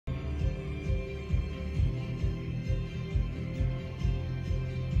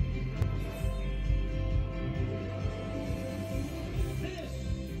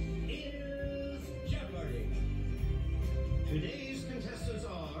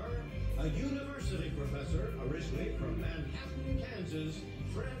A university professor, originally from Manhattan, Kansas,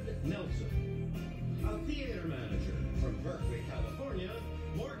 Fred Nelson. A theater manager from Berkeley, California,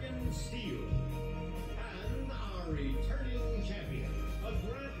 Morgan Steele. And our returning champion, a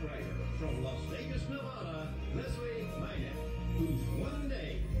grant writer from Las Vegas, Nevada, Leslie Minot, whose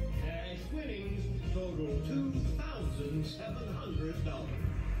one-day cash winnings total $2,700. And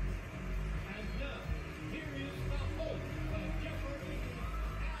now, here is the host of Jeopardy,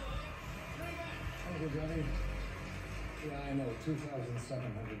 Uncle Johnny. Yeah, I know,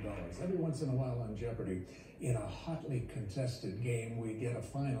 $2,700. Every once in a while on Jeopardy, in a hotly contested game, we get a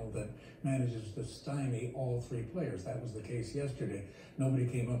final that manages to stymie all three players. That was the case yesterday. Nobody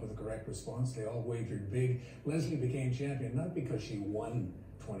came up with a correct response. They all wagered big. Leslie became champion, not because she won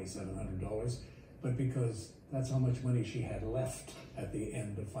 $2,700, but because that's how much money she had left at the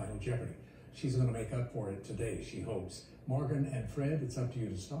end of Final Jeopardy. She's going to make up for it today, she hopes. Morgan and Fred, it's up to you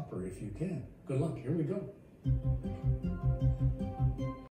to stop her if you can. Good luck. Here we go.